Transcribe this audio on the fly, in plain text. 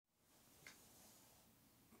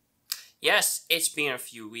Yes, it's been a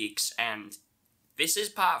few weeks, and this is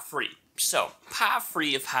part 3. So, part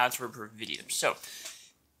 3 of how to improve videos. So,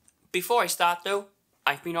 before I start though,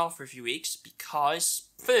 I've been off for a few weeks because,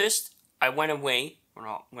 first, I went away, or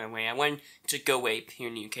not went away, I went to Go Ape here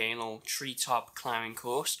in the UK, a little treetop climbing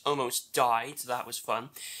course, almost died, so that was fun.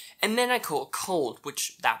 And then I caught a cold,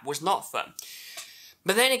 which that was not fun.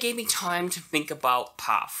 But then it gave me time to think about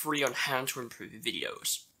part 3 on how to improve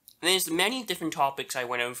videos. There's many different topics I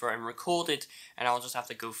went over and recorded, and I'll just have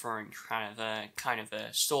to go through and kind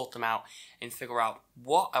of sort them out and figure out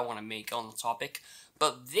what I want to make on the topic.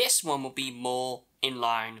 But this one will be more in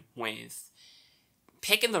line with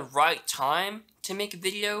picking the right time to make a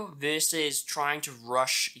video versus trying to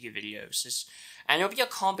rush your videos. And it'll be a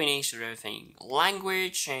combination of everything,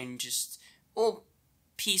 language and just, well,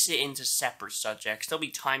 piece it into separate subjects. There'll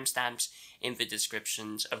be timestamps in the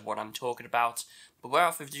descriptions of what I'm talking about. But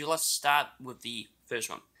without further ado, let's start with the first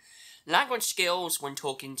one. Language skills when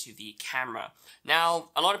talking to the camera.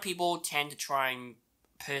 Now, a lot of people tend to try and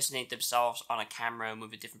impersonate themselves on a camera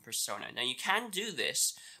with a different persona. Now, you can do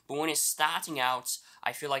this, but when it's starting out,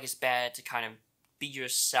 I feel like it's better to kind of be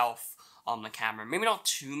yourself on the camera. Maybe not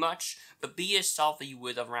too much, but be yourself that you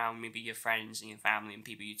would around maybe your friends and your family and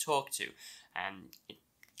people you talk to. And it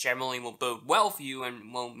generally will bode well for you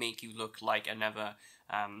and won't make you look like another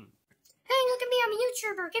hey, look at me, I'm a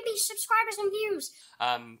YouTuber, give me subscribers and views.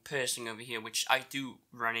 Person over here, which I do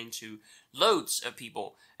run into loads of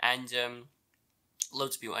people, and it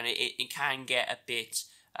can get a bit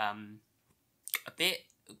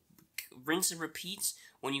rinse and repeat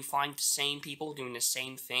when you find the same people doing the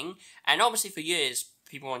same thing. And obviously for years,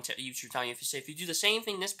 people on YouTube tell you, if you do the same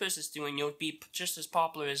thing this person's doing, you'll be just as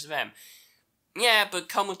popular as them. Yeah, but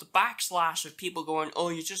come with the backslash of people going, oh,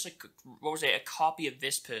 you're just a copy of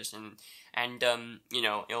this person, and, you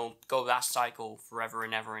know, it'll go that cycle forever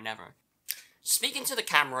and ever and ever. Speaking to the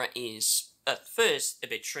camera is, at first, a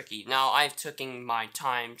bit tricky. Now, I've taken my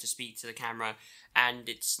time to speak to the camera, and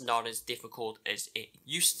it's not as difficult as it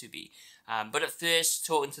used to be. But at first,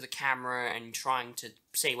 talking to the camera and trying to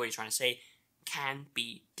say what you're trying to say can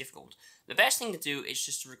be difficult. The best thing to do is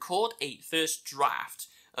just to record a first draft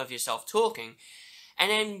of yourself talking, and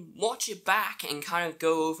then watch it back and kind of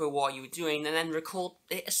go over what you were doing, and then record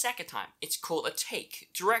it a second time. It's called a take.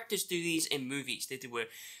 Directors do these in movies. They do a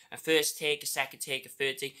first take, a second take, a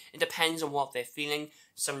third take. It depends on what they're feeling.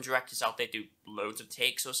 Some directors out there do loads of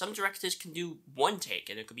takes, or some directors can do one take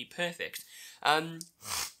and it could be perfect.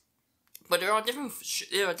 But there are different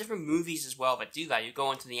movies as well that do that. You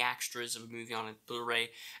go into the extras of a movie on a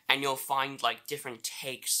Blu-ray, and you'll find like different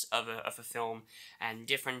takes of a film and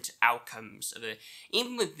different outcomes of it.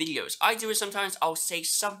 Even with videos, I do it sometimes. I'll say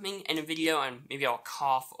something in a video and maybe I'll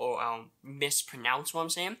cough or I'll mispronounce what I'm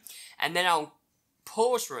saying, and then I'll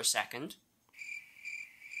pause for a second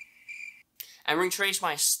and retrace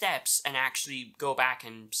my steps and actually go back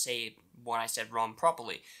and say what I said wrong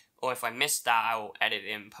properly. Or if I missed that, I will edit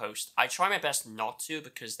it in post. I try my best not to,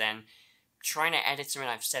 because then trying to edit something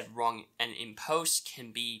I've said wrong and in post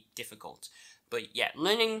can be difficult. But yeah,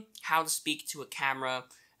 learning how to speak to a camera,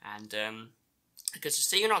 and because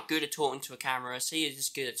say you're not good at talking to a camera, say you're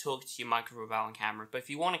just good at talking to your microphone without a camera, but if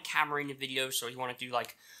you want a camera in your videos, or you want to do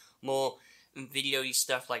like more video-y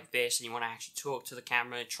stuff like this, and you want to actually talk to the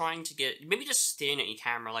camera, trying to get, maybe just staring at your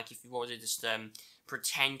camera, like if you were just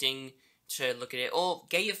pretending to look at it, or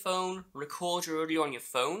get your phone, record your audio on your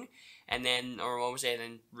phone, and then, or what was it,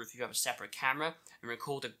 then if you have a separate camera, and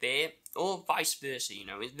record it there, or vice versa, you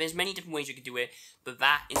know. There's many different ways you can do it, but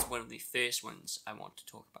that is one of the first ones I want to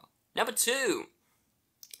talk about. Number two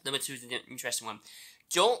is an interesting one.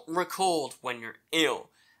 Don't record when you're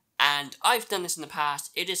ill. And I've done this in the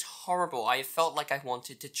past. It is horrible. I felt like I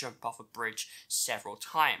wanted to jump off a bridge several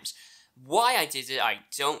times. Why I did it, I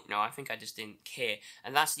don't know. I think I just didn't care.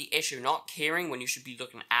 And that's the issue. Not caring when you should be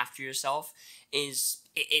looking after yourself is,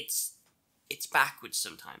 it's backwards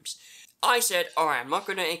sometimes. I said, alright, I'm not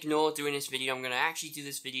going to ignore doing this video. I'm going to actually do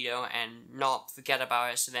this video and not forget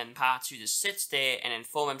about it. So then part 2 just sits there, and then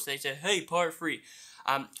 4 months later, hey, part 3.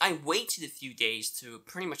 I waited a few days to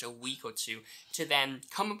pretty much a week or two to then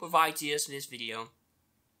come up with ideas for this video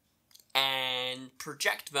and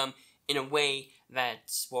project them in a way that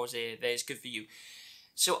is good for you.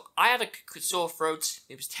 So I had a sore throat.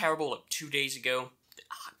 It was terrible like 2 days ago.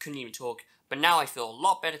 I couldn't even talk. But now I feel a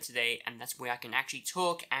lot better today, and that's where I can actually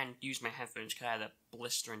talk and use my headphones, because I had a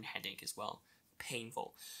blistering headache as well.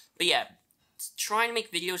 Painful. But yeah, trying to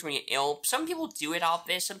make videos when you're ill. Some people do it out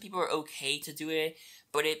there. Some people are okay to do it.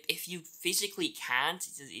 But if you physically can't,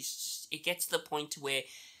 it gets to the point to where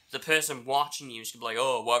the person watching you is gonna be like,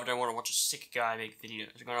 oh, why would I want to watch a sick guy make videos?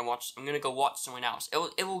 I'm gonna go watch someone else.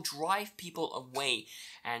 It will drive people away,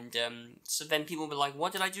 and so then people will be like,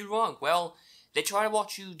 what did I do wrong? Well, they try to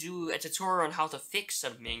watch you do a tutorial on how to fix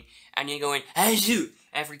something, and you're going,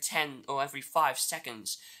 every 10 or every 5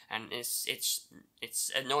 seconds, and it's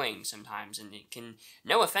annoying sometimes, and it can,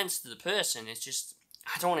 no offense to the person, it's just,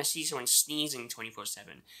 I don't want to see someone sneezing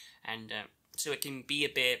 24/7, and so it can be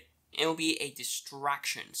it'll be a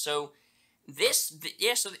distraction. So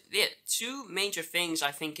two major things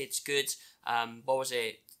I think it's good. What was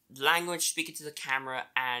it? Language, speaking to the camera,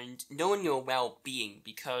 and knowing your well-being,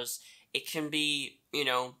 because it can be,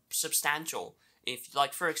 substantial. If,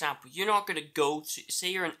 like, for example, you're not going to go to,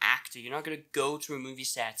 say you're an actor, you're not going to go to a movie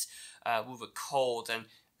set with a cold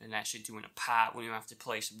and actually doing a part when you have to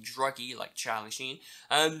play some druggy like Charlie Sheen.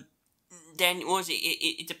 Then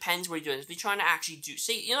it depends what you're doing. If you're trying to actually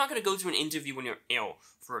say you're not going to go to an interview when you're ill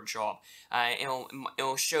for a job.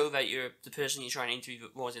 It'll show that the person you're trying to interview, the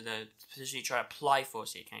person you're trying to apply for,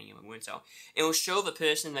 I can't get my words out. It'll show the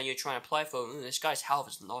person that you're trying to apply for, this guy's health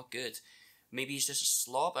is not good. Maybe he's just a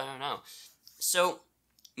slob, I don't know. So,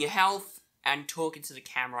 your health and talking to the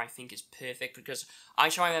camera I think is perfect, because I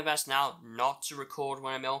try my best now not to record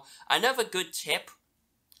when I'm ill. Another good tip,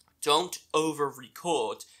 don't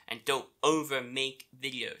over-record and don't over-make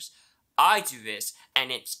videos. I do this,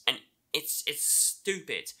 and it's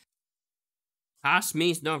stupid. Ask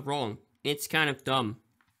me, it's not wrong. It's kind of dumb.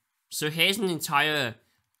 So here's an entire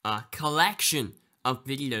collection of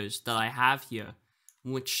videos that I have here,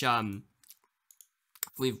 which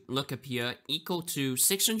if we look up here, equal to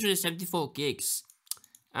 674 gigs.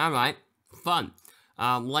 Alright, fun.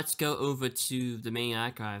 Let's go over to the main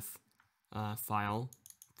archive file.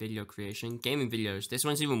 Video creation, gaming videos. This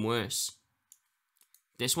one's even worse.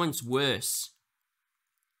 This one's worse.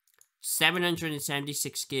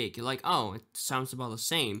 776 gig. You're like, oh, it sounds about the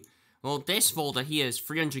same. Well, this folder here is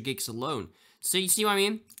 300 gigs alone. So you see what I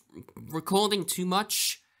mean? Recording too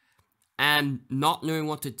much and not knowing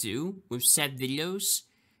what to do with said videos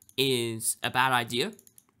is a bad idea.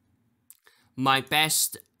 My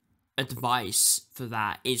best advice for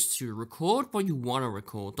that is to record what you want to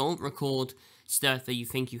record. Don't record stuff that you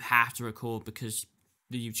think you have to record because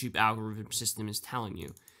the YouTube algorithm system is telling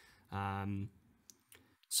you.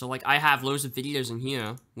 So, like, I have loads of videos in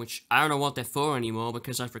here, which I don't know what they're for anymore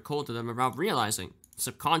because I've recorded them without realizing.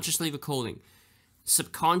 Subconsciously recording.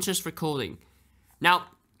 Subconscious recording. Now,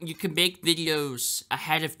 you can make videos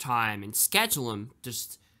ahead of time and schedule them,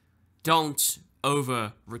 just don't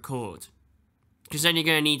over-record. Because then you're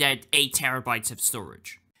going to need 8 terabytes of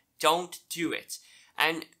storage. Don't do it.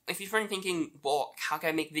 And if you're thinking, well, how can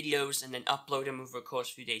I make videos and then upload them over the course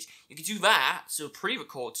of a few days? You could do that, so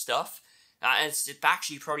pre-record stuff. It's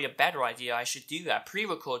actually probably a better idea. I should do that.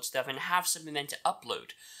 Pre-record stuff and have something then to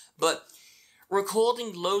upload. But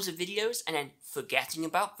recording loads of videos and then forgetting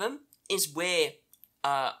about them is where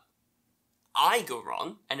I go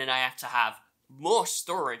wrong. And then I have to have more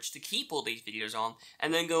storage to keep all these videos on.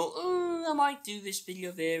 And then go, oh, I might do this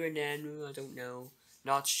video there and then, I don't know.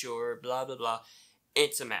 Not sure, blah, blah, blah.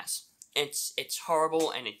 It's a mess. It's horrible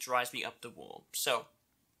and it drives me up the wall. So,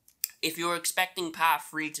 if you're expecting Part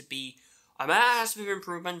 3 to be a massive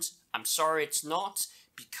improvement, I'm sorry it's not,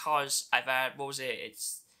 because I've had,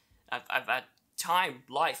 I've had time,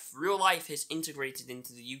 real life has integrated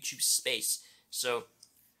into the YouTube space. So,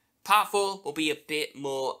 Part 4 will be a bit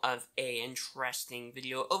more of an interesting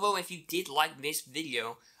video. Although, if you did like this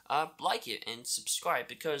video, like it and subscribe,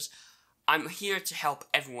 because I'm here to help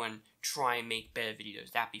everyone try and make better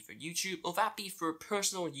videos. That be for YouTube, or that be for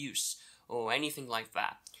personal use, or anything like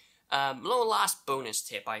that. Little last bonus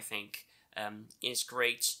tip, I think, is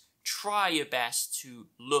great. Try your best to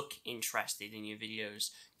look interested in your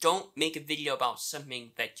videos. Don't make a video about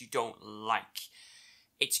something that you don't like.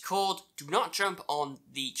 It's called, do not jump on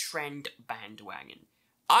the trend bandwagon.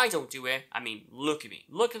 I don't do it. I mean, look at me.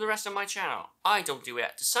 Look at the rest of my channel. I don't do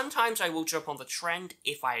it. Sometimes I will jump on the trend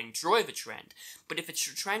if I enjoy the trend. But if it's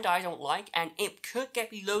a trend I don't like, and it could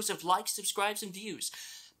get me loads of likes, subscribes, and views.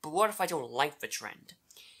 But what if I don't like the trend?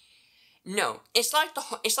 No, it's like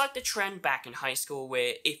the trend back in high school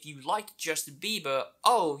where if you liked Justin Bieber,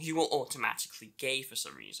 oh, you were automatically gay for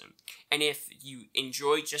some reason. And if you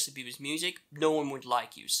enjoyed Justin Bieber's music, no one would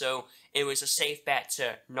like you. So it was a safe bet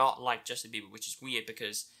to not like Justin Bieber, which is weird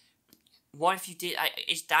because what if you did?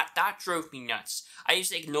 That drove me nuts. I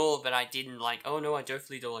used to ignore that I didn't like. Oh no, I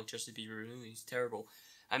definitely don't like Justin Bieber. He's terrible.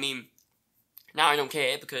 I mean, now I don't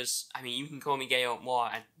care because I mean you can call me gay or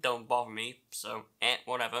what, it don't bother me. So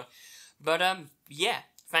whatever. But, yeah,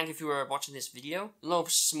 thank you for watching this video. A little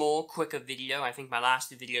small, quicker video. I think my last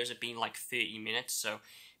two videos have been like 30 minutes, so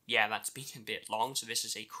yeah, that's been a bit long, so this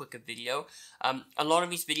is a quicker video. A lot of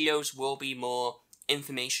these videos will be more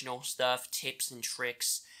informational stuff, tips and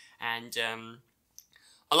tricks, and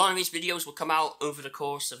a lot of these videos will come out over the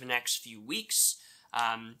course of the next few weeks.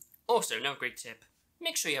 Also, another great tip,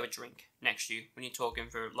 make sure you have a drink next to you when you're talking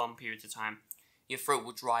for long periods of time. Your throat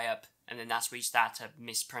will dry up, and then that's where you start to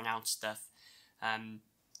mispronounce stuff.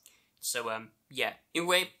 Yeah,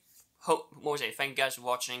 anyway, thank you guys for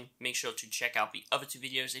watching. Make sure to check out the other two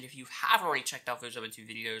videos, and if you have already checked out those other two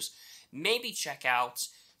videos, maybe check out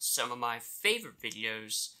some of my favorite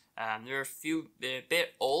videos. They're a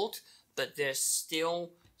bit old, but they're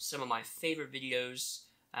still some of my favorite videos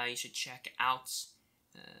you should check out.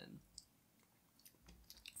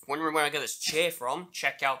 Wondering where I got this chair from,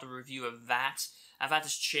 check out the review of that. I've had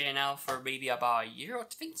this chair now for maybe about a year, or I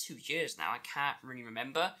think 2 years now, I can't really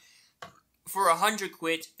remember. For 100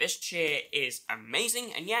 quid, this chair is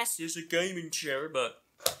amazing, and yes, it's a gaming chair, but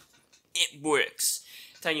it works.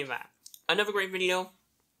 Tell you that. Another great video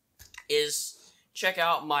is check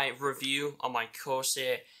out my review on my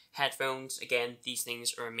Corsair headphones. Again, these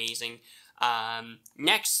things are amazing.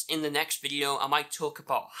 In the next video, I might talk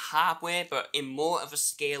about hardware, but in more of a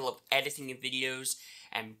scale of editing of videos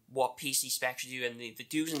and what PC specs do and the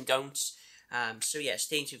do's and don'ts. So yeah,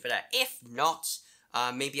 stay tuned for that. If not,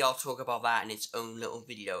 maybe I'll talk about that in its own little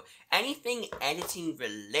video. Anything editing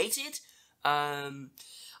related,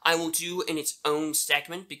 I will do in its own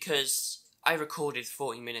segment, because I recorded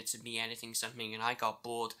 40 minutes of me editing something and I got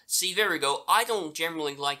bored. See, there we go. I don't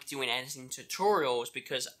generally like doing editing tutorials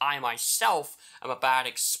because I myself am a bad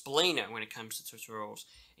explainer when it comes to tutorials.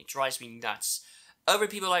 It drives me nuts. Other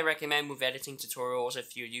people I recommend with editing tutorials,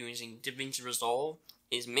 if you're using DaVinci Resolve,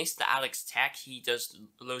 is Mr. Alex Tech. He does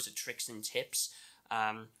loads of tricks and tips.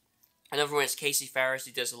 Another one is Casey Ferris.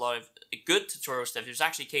 He does a lot of good tutorial stuff. It was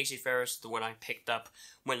actually Casey Ferris, the one I picked up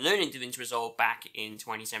when learning DaVinci Resolve back in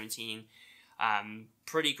 2017.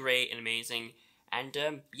 Pretty great and amazing. And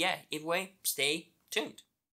yeah, either way, stay tuned.